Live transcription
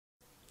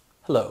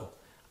Hello,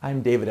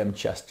 I'm David M.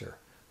 Chester,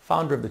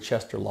 founder of the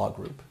Chester Law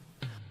Group,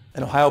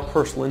 an Ohio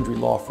personal injury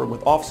law firm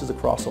with offices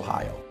across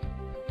Ohio.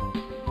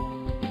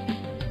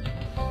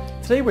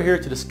 Today we're here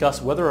to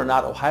discuss whether or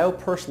not Ohio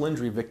personal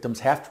injury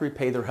victims have to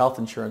repay their health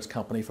insurance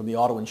company from the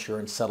auto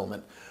insurance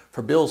settlement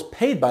for bills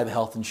paid by the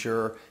health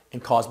insurer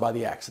and caused by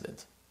the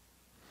accident.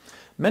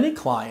 Many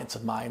clients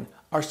of mine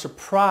are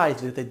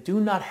surprised that they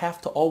do not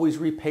have to always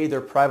repay their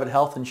private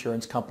health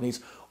insurance companies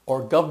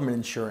or government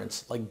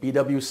insurance like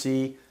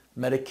BWC,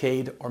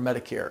 Medicaid, or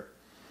Medicare,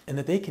 and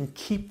that they can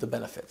keep the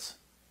benefits.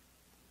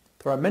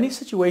 There are many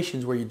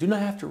situations where you do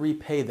not have to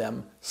repay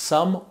them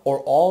some or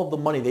all of the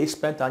money they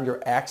spent on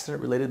your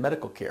accident-related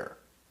medical care.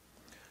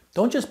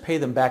 Don't just pay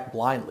them back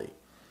blindly.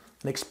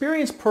 An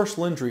experienced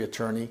personal injury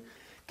attorney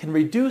can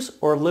reduce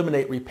or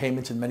eliminate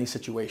repayments in many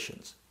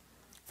situations.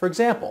 For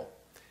example,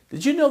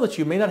 did you know that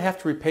you may not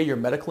have to repay your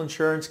medical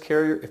insurance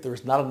carrier if there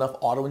is not enough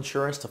auto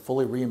insurance to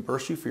fully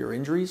reimburse you for your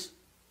injuries?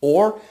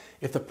 Or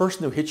if the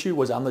person who hit you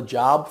was on the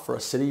job for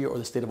a city or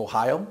the state of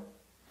Ohio?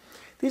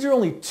 These are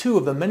only two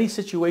of the many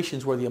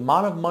situations where the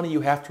amount of money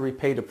you have to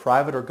repay to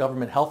private or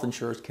government health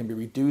insurers can be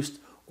reduced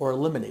or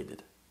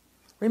eliminated.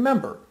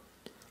 Remember,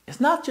 it's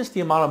not just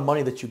the amount of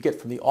money that you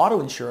get from the auto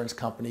insurance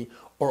company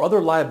or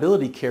other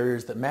liability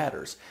carriers that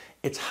matters.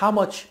 It's how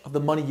much of the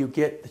money you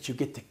get that you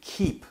get to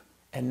keep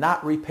and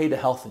not repay to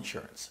health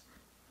insurance.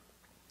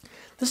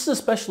 This is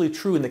especially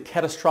true in the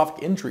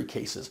catastrophic injury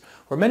cases,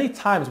 where many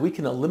times we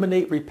can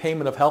eliminate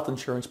repayment of health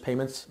insurance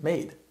payments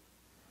made.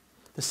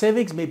 The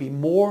savings may be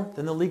more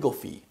than the legal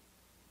fee.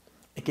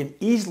 It can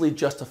easily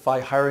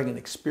justify hiring an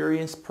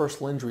experienced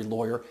personal injury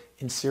lawyer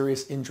in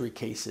serious injury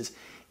cases,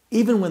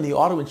 even when the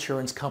auto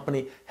insurance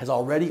company has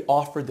already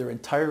offered their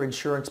entire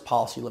insurance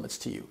policy limits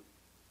to you.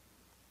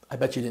 I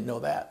bet you didn't know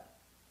that.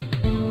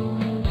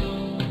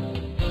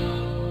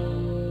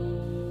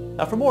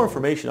 Now, for more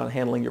information on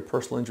handling your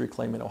personal injury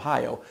claim in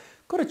Ohio,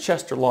 go to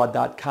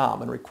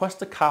chesterlaw.com and request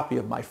a copy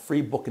of my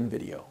free book and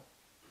video.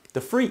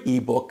 The free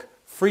ebook,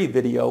 free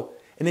video,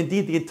 and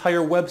indeed the entire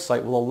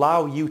website will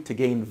allow you to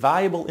gain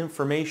valuable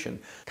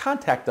information.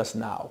 Contact us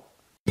now